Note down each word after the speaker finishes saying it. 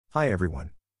Hi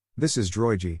everyone. This is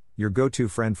Droidgy, your go-to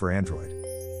friend for Android.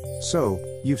 So,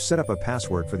 you've set up a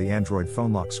password for the Android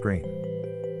phone lock screen.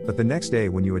 But the next day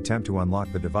when you attempt to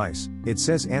unlock the device, it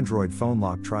says Android phone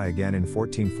lock try again in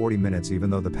 1440 minutes even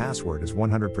though the password is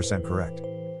 100% correct.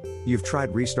 You've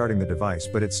tried restarting the device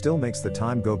but it still makes the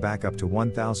time go back up to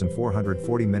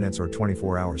 1440 minutes or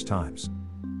 24 hours times.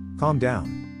 Calm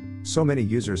down. So many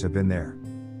users have been there.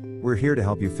 We're here to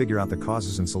help you figure out the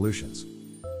causes and solutions.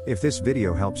 If this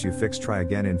video helps you fix try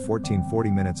again in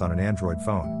 1440 minutes on an Android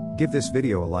phone, give this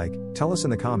video a like, tell us in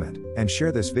the comment, and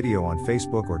share this video on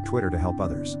Facebook or Twitter to help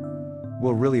others.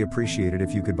 We'll really appreciate it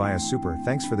if you could buy a super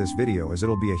thanks for this video as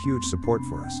it'll be a huge support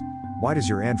for us. Why does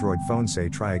your Android phone say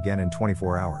try again in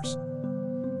 24 hours?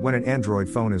 When an Android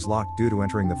phone is locked due to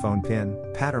entering the phone PIN,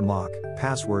 pattern lock,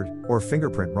 password, or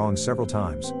fingerprint wrong several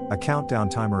times, a countdown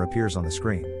timer appears on the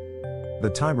screen.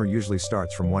 The timer usually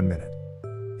starts from 1 minute.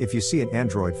 If you see an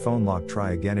Android phone lock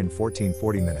try again in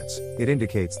 1440 minutes, it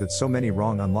indicates that so many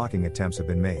wrong unlocking attempts have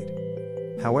been made.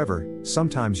 However,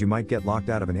 sometimes you might get locked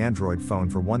out of an Android phone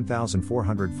for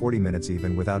 1440 minutes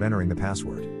even without entering the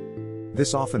password.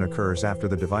 This often occurs after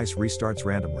the device restarts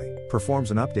randomly,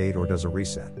 performs an update or does a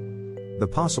reset. The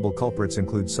possible culprits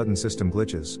include sudden system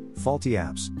glitches, faulty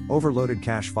apps, overloaded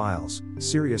cache files,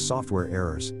 serious software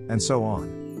errors, and so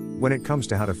on. When it comes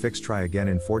to how to fix try again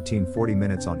in 1440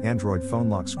 minutes on Android phone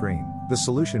lock screen, the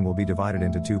solution will be divided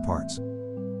into two parts.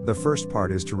 The first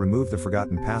part is to remove the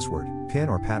forgotten password, PIN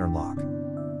or pattern lock.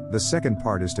 The second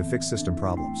part is to fix system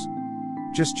problems.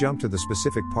 Just jump to the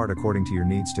specific part according to your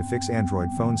needs to fix Android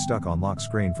phone stuck on lock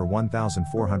screen for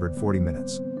 1440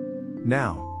 minutes.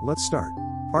 Now, let's start.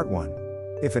 Part 1.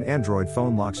 If an Android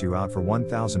phone locks you out for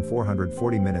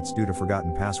 1440 minutes due to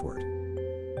forgotten password.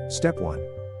 Step 1.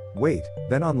 Wait,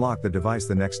 then unlock the device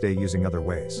the next day using other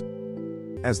ways.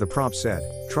 As the prompt said,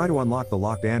 try to unlock the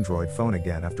locked Android phone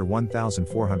again after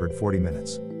 1440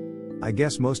 minutes. I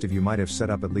guess most of you might have set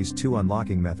up at least 2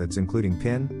 unlocking methods including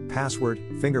PIN, password,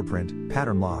 fingerprint,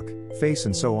 pattern lock, face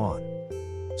and so on.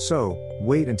 So,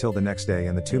 wait until the next day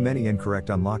and the too many incorrect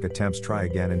unlock attempts try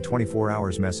again in 24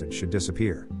 hours message should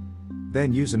disappear.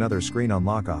 Then use another screen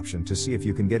unlock option to see if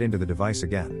you can get into the device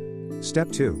again.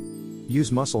 Step 2.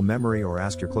 Use muscle memory or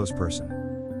ask your close person.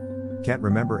 Can't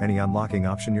remember any unlocking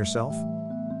option yourself?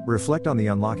 Reflect on the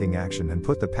unlocking action and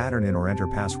put the pattern in or enter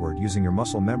password using your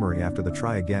muscle memory after the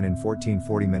try again in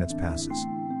 1440 minutes passes.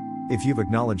 If you've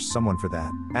acknowledged someone for that,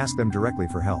 ask them directly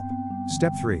for help.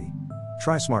 Step 3.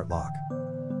 Try Smart Lock.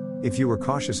 If you were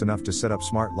cautious enough to set up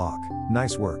Smart Lock,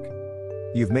 nice work.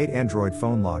 You've made Android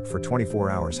phone locked for 24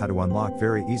 hours how to unlock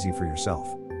very easy for yourself.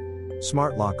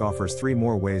 Smart Lock offers 3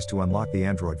 more ways to unlock the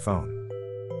Android phone.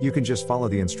 You can just follow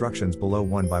the instructions below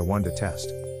one by one to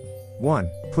test. 1.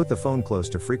 Put the phone close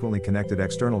to frequently connected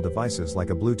external devices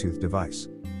like a Bluetooth device.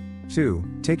 2.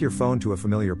 Take your phone to a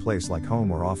familiar place like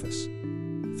home or office.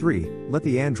 3. Let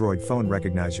the Android phone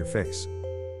recognize your face.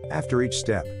 After each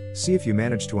step, see if you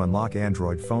manage to unlock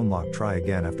Android phone lock try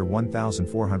again after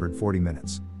 1440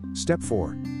 minutes. Step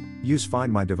 4. Use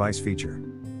Find My Device feature.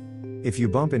 If you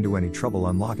bump into any trouble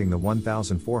unlocking the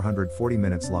 1440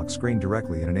 minutes lock screen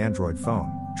directly in an Android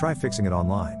phone, try fixing it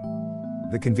online.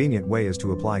 The convenient way is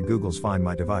to apply Google's Find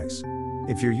My Device.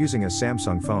 If you're using a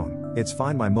Samsung phone, its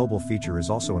Find My Mobile feature is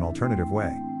also an alternative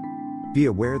way. Be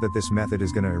aware that this method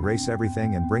is going to erase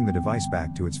everything and bring the device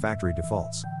back to its factory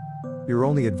defaults. You're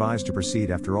only advised to proceed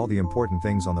after all the important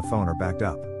things on the phone are backed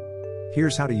up.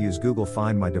 Here's how to use Google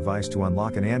Find My Device to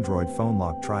unlock an Android phone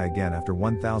lock try again after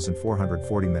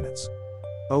 1440 minutes.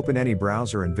 Open any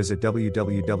browser and visit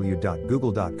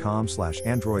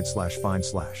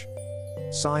www.google.com/android/find/.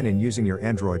 Sign in using your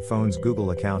Android phone's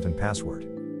Google account and password.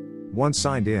 Once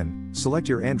signed in, select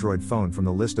your Android phone from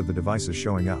the list of the devices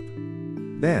showing up.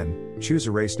 Then, choose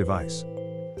Erase Device.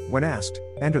 When asked,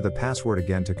 enter the password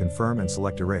again to confirm and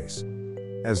select Erase.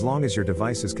 As long as your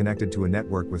device is connected to a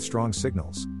network with strong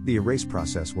signals, the erase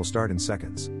process will start in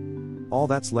seconds. All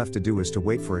that's left to do is to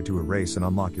wait for it to erase and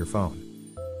unlock your phone.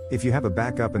 If you have a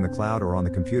backup in the cloud or on the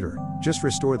computer, just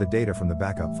restore the data from the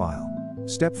backup file.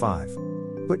 Step 5.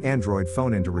 Put Android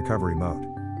phone into recovery mode.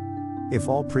 If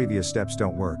all previous steps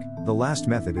don't work, the last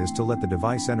method is to let the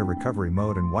device enter recovery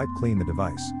mode and wipe clean the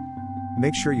device.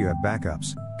 Make sure you have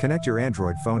backups, connect your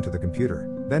Android phone to the computer,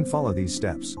 then follow these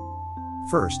steps.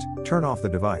 First, turn off the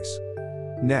device.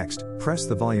 Next, press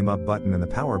the volume up button and the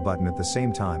power button at the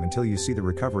same time until you see the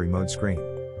recovery mode screen.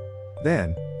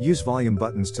 Then, use volume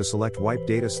buttons to select wipe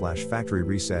data/factory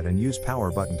reset and use power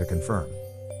button to confirm.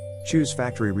 Choose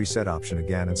factory reset option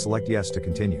again and select yes to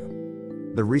continue.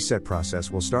 The reset process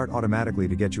will start automatically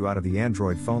to get you out of the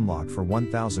Android phone lock for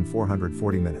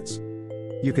 1440 minutes.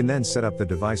 You can then set up the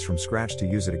device from scratch to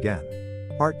use it again.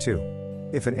 Part 2.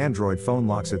 If an Android phone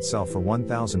locks itself for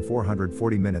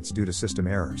 1440 minutes due to system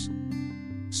errors.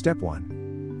 Step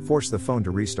 1. Force the phone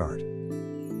to restart.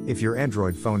 If your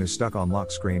Android phone is stuck on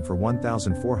lock screen for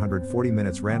 1440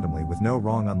 minutes randomly with no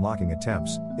wrong unlocking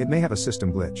attempts, it may have a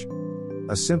system glitch.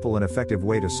 A simple and effective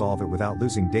way to solve it without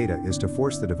losing data is to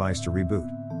force the device to reboot.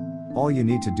 All you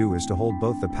need to do is to hold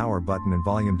both the power button and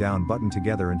volume down button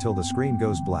together until the screen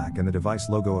goes black and the device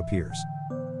logo appears.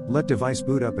 Let device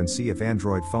boot up and see if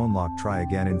Android phone lock try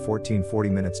again in 1440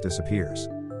 minutes disappears.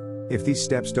 If these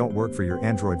steps don't work for your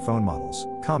Android phone models,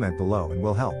 comment below and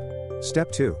we'll help.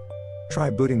 Step 2. Try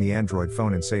booting the Android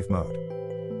phone in safe mode.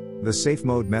 The safe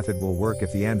mode method will work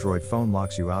if the Android phone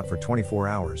locks you out for 24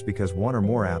 hours because one or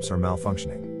more apps are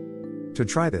malfunctioning. To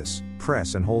try this,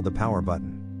 press and hold the power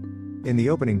button. In the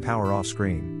opening power off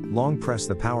screen, long press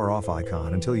the power off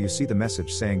icon until you see the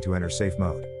message saying to enter safe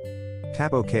mode.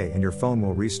 Tap OK and your phone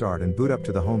will restart and boot up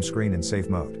to the home screen in safe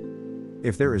mode.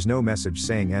 If there is no message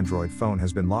saying Android phone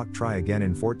has been locked, try again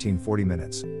in 1440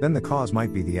 minutes, then the cause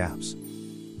might be the apps.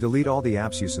 Delete all the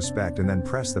apps you suspect and then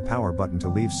press the power button to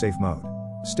leave safe mode.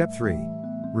 Step 3.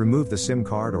 Remove the SIM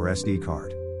card or SD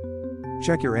card.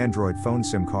 Check your Android phone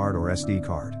SIM card or SD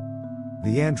card.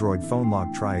 The Android phone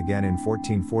lock try again in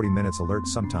 1440 minutes alert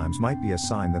sometimes might be a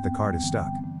sign that the card is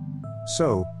stuck.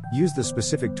 So, use the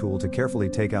specific tool to carefully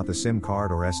take out the SIM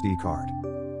card or SD card.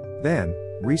 Then,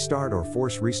 restart or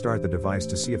force restart the device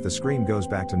to see if the screen goes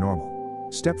back to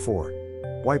normal. Step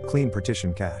 4. Wipe clean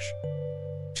partition cache.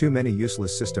 Too many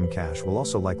useless system cache will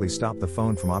also likely stop the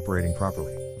phone from operating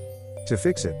properly. To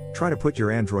fix it, try to put your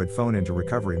Android phone into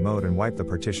recovery mode and wipe the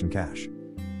partition cache.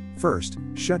 First,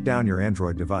 shut down your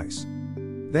Android device.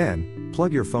 Then,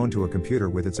 plug your phone to a computer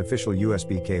with its official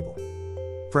USB cable.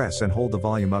 Press and hold the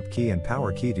volume up key and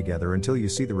power key together until you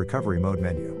see the recovery mode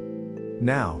menu.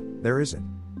 Now, there is it.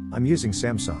 I'm using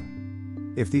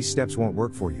Samsung. If these steps won't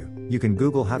work for you, you can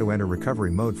Google how to enter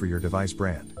recovery mode for your device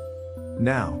brand.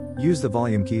 Now, use the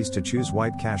volume keys to choose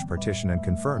wipe cache partition and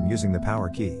confirm using the power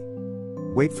key.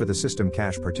 Wait for the system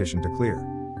cache partition to clear.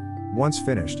 Once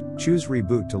finished, choose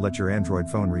reboot to let your Android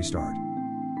phone restart.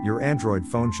 Your Android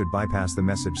phone should bypass the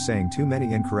message saying too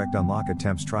many incorrect unlock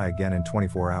attempts, try again in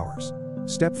 24 hours.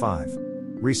 Step 5.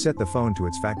 Reset the phone to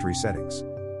its factory settings.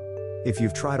 If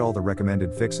you've tried all the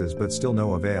recommended fixes but still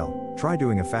no avail, try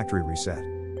doing a factory reset.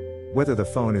 Whether the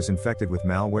phone is infected with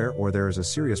malware or there is a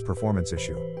serious performance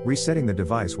issue, resetting the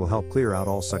device will help clear out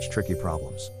all such tricky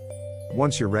problems.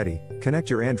 Once you're ready, connect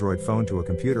your Android phone to a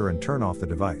computer and turn off the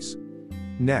device.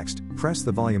 Next, press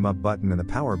the volume up button and the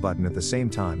power button at the same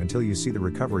time until you see the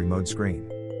recovery mode screen.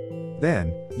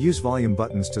 Then, use volume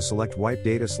buttons to select wipe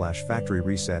data/factory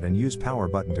reset and use power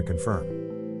button to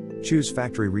confirm. Choose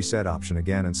factory reset option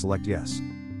again and select yes.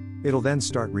 It'll then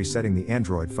start resetting the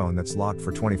Android phone that's locked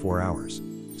for 24 hours.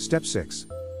 Step 6.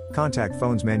 Contact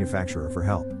phone's manufacturer for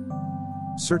help.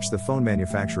 Search the phone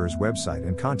manufacturer's website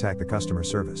and contact the customer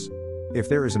service. If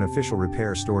there is an official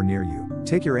repair store near you,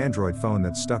 take your Android phone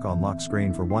that's stuck on lock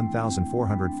screen for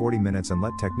 1440 minutes and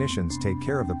let technicians take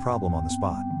care of the problem on the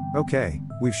spot. Okay,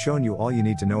 we've shown you all you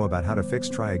need to know about how to fix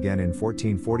try again in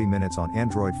 1440 minutes on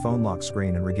Android phone lock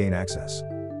screen and regain access.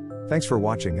 Thanks for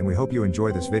watching and we hope you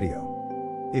enjoy this video.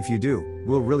 If you do,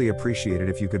 we'll really appreciate it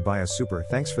if you could buy a super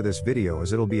thanks for this video,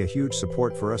 as it'll be a huge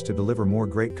support for us to deliver more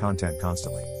great content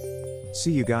constantly.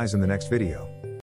 See you guys in the next video.